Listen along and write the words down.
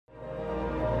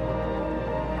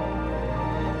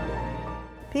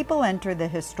People enter the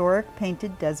historic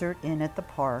Painted Desert Inn at the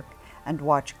park and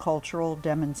watch cultural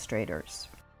demonstrators.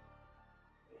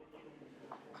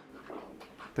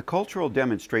 The Cultural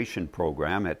Demonstration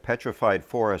Program at Petrified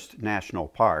Forest National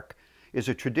Park is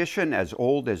a tradition as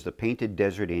old as the Painted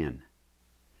Desert Inn.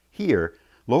 Here,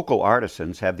 local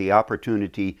artisans have the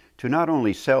opportunity to not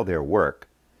only sell their work,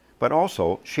 but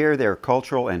also share their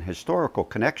cultural and historical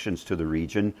connections to the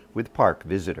region with park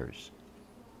visitors.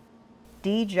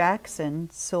 D. Jackson,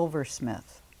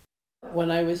 silversmith.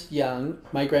 When I was young,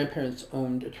 my grandparents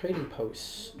owned a trading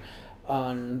post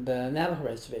on the Navajo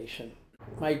Reservation.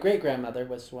 My great-grandmother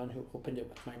was the one who opened it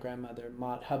with my grandmother,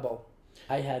 Maud Hubble.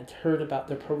 I had heard about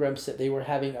the programs that they were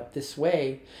having up this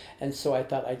way, and so I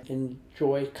thought I'd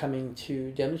enjoy coming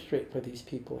to demonstrate for these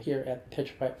people here at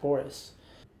Petrified Forest.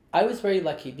 I was very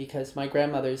lucky because my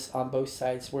grandmothers on both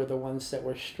sides were the ones that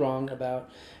were strong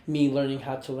about me learning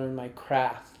how to learn my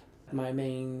craft. My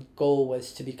main goal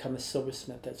was to become a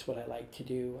silversmith. That's what I like to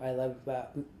do. I love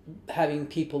having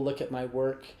people look at my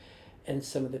work and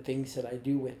some of the things that I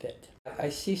do with it. I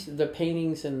see the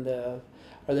paintings and the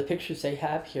pictures they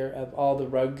have here of all the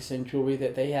rugs and jewelry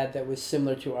that they had that was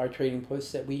similar to our trading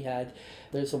posts that we had.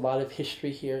 There's a lot of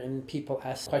history here, and people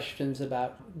ask questions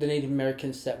about the Native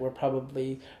Americans that were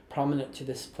probably prominent to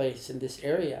this place in this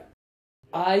area.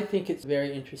 I think it's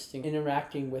very interesting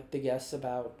interacting with the guests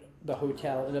about the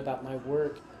hotel and about my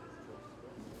work.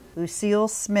 Lucille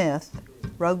Smith,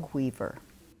 rug weaver.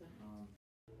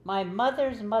 My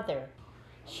mother's mother,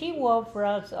 she wove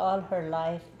rugs all her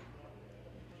life.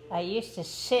 I used to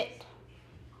sit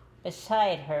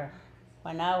beside her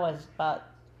when I was about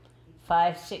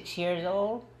 5, 6 years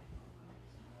old.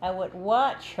 I would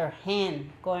watch her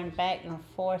hand going back and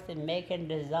forth and making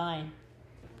design.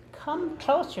 Come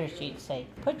closer, she'd say.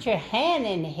 Put your hand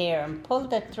in here and pull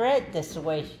the thread this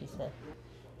way, she said.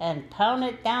 And pound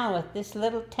it down with this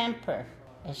little temper.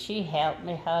 And she helped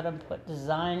me how to put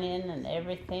design in and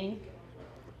everything.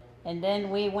 And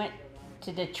then we went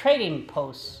to the trading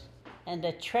post. And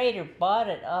the trader bought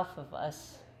it off of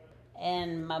us.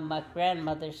 And my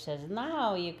grandmother says,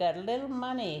 now you got a little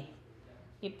money.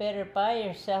 You better buy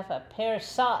yourself a pair of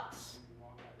socks.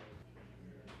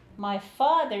 My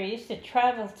father used to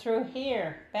travel through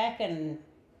here back in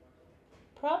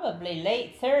probably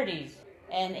late 30s.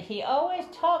 And he always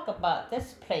talked about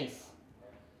this place.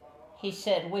 He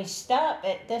said, we stop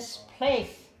at this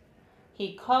place.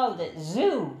 He called it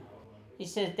Zoo. He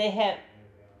says, they have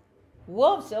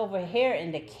wolves over here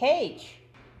in the cage.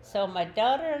 So my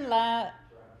daughter-in-law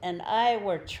and I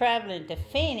were traveling to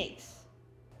Phoenix.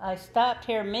 I stopped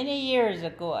here many years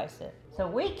ago, I said. So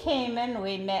we came in,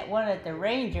 we met one of the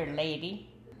ranger lady,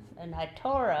 and I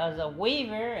told her I was a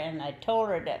weaver, and I told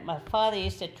her that my father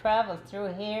used to travel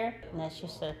through here. And then she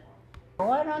said,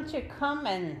 why don't you come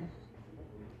and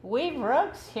weave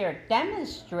rugs here,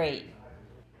 demonstrate?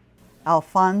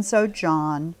 Alfonso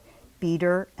John,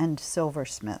 beater and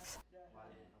silversmith.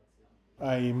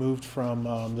 I moved from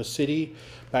the city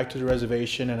back to the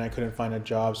reservation, and I couldn't find a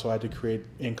job, so I had to create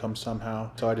income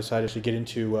somehow. So I decided to get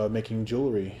into making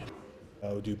jewelry.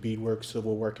 I would do beadwork,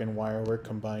 silverwork, and wirework,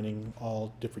 combining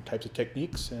all different types of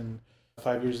techniques. And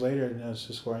 5 years later, and that's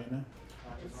just where I am now.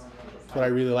 What I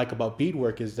really like about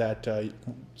beadwork is that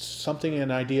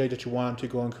an idea that you want to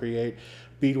go and create,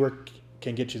 beadwork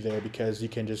can get you there because you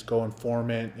can just go and form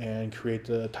it and create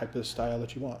the type of style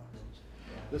that you want.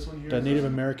 The Native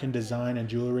American design and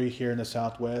jewelry here in the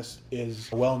Southwest is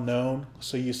well known,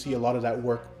 so you see a lot of that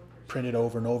work printed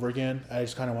over and over again. I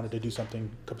just kind of wanted to do something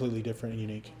completely different and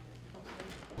unique.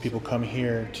 People come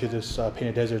here to this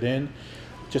Painted Desert Inn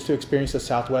just to experience the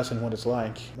Southwest and what it's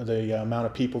like. The amount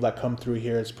of people that come through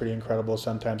here is pretty incredible.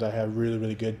 Sometimes I have really,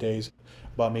 really good days,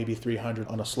 about maybe 300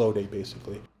 on a slow day,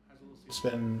 basically. It's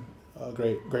been a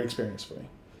great experience for me.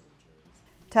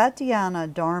 Tatiana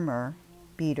Darmer,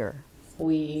 beater.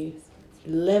 We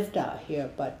lived out here,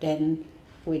 but then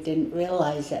we didn't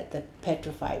realize that the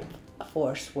petrified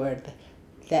forests were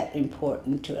that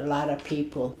important to a lot of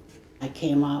people. I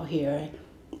came out here,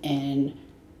 and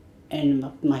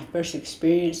my first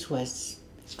experience was,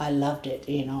 I loved it,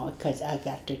 you know, because I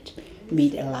got to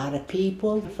meet a lot of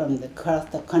people from across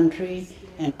the country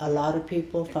and a lot of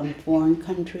people from foreign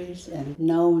countries, and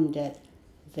knowing that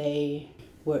they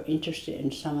were interested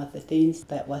in some of the things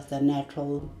that was the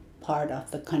natural part of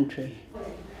the country.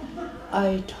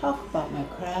 I talk about my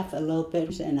craft a little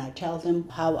bit, and I tell them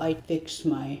how I fix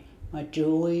my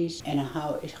jewelries and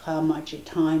how much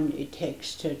time it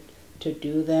takes to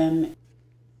do them.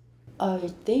 I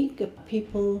think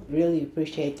people really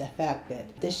appreciate the fact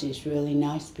that this is really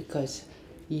nice because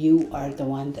you are the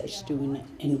one that's doing it,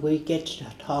 and we get to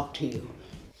talk to you.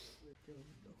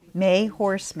 May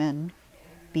Horseman,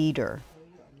 beater.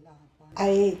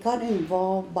 I got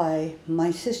involved by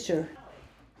my sister.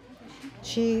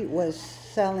 She was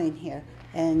selling here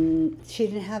and she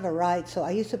didn't have a ride, so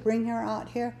I used to bring her out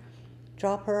here,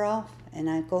 drop her off, and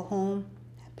I'd go home,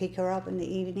 pick her up in the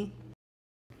evening.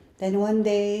 Then one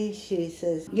day she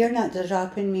says, "You're not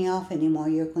dropping me off anymore,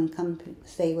 you're going to come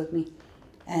stay with me."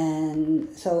 And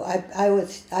so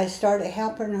I started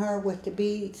helping her with the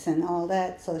beads and all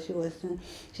that. So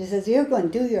she says, "You're going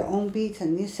to do your own beads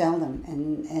and you sell them,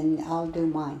 and I'll do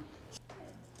mine."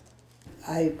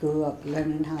 I grew up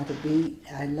learning how to bead.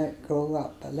 I grew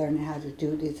up learning how to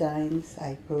do designs.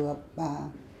 I grew up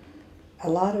a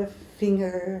lot of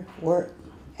finger work.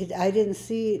 I didn't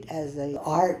see it as an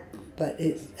art, but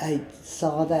I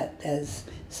saw that as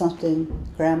something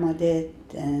Grandma did,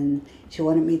 and she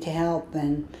wanted me to help,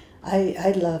 and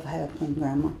I love helping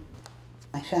Grandma.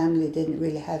 My family didn't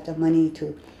really have the money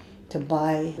to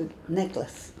buy a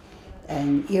necklace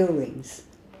and earrings,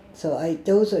 so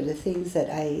those are the things that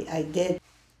I did.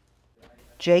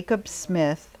 Jacob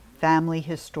Smith, family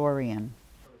historian.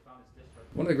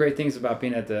 One of the great things about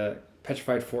being at the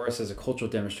Petrified Forest as a cultural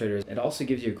demonstrator is it also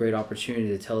gives you a great opportunity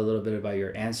to tell a little bit about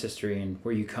your ancestry and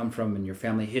where you come from and your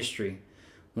family history.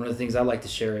 One of the things I like to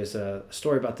share is a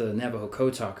story about the Navajo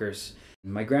code talkers.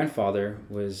 My grandfather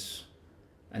was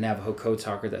a Navajo code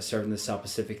talker that served in the South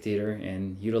Pacific Theater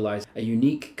and utilized a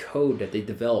unique code that they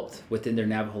developed within their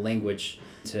Navajo language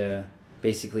to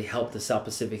basically help the South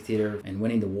Pacific Theater in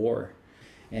winning the war.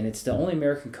 And it's the only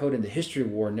American code in the history of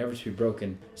war never to be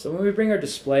broken. So when we bring our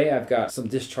display, I've got some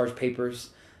discharge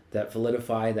papers that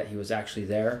validify that he was actually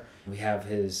there. We have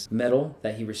his medal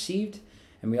that he received,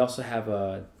 and we also have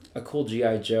a cool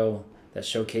G.I. Joe that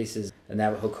showcases the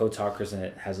Navajo code talkers, and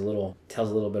it tells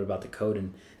a little bit about the code,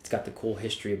 and it's got the cool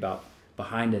history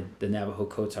behind the Navajo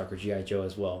code talker G.I. Joe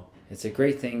as well. It's a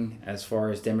great thing as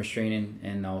far as demonstrating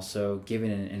and also giving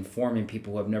and informing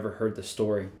people who have never heard the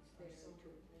story.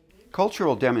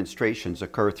 Cultural demonstrations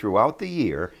occur throughout the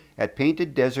year at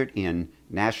Painted Desert Inn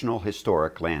National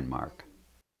Historic Landmark.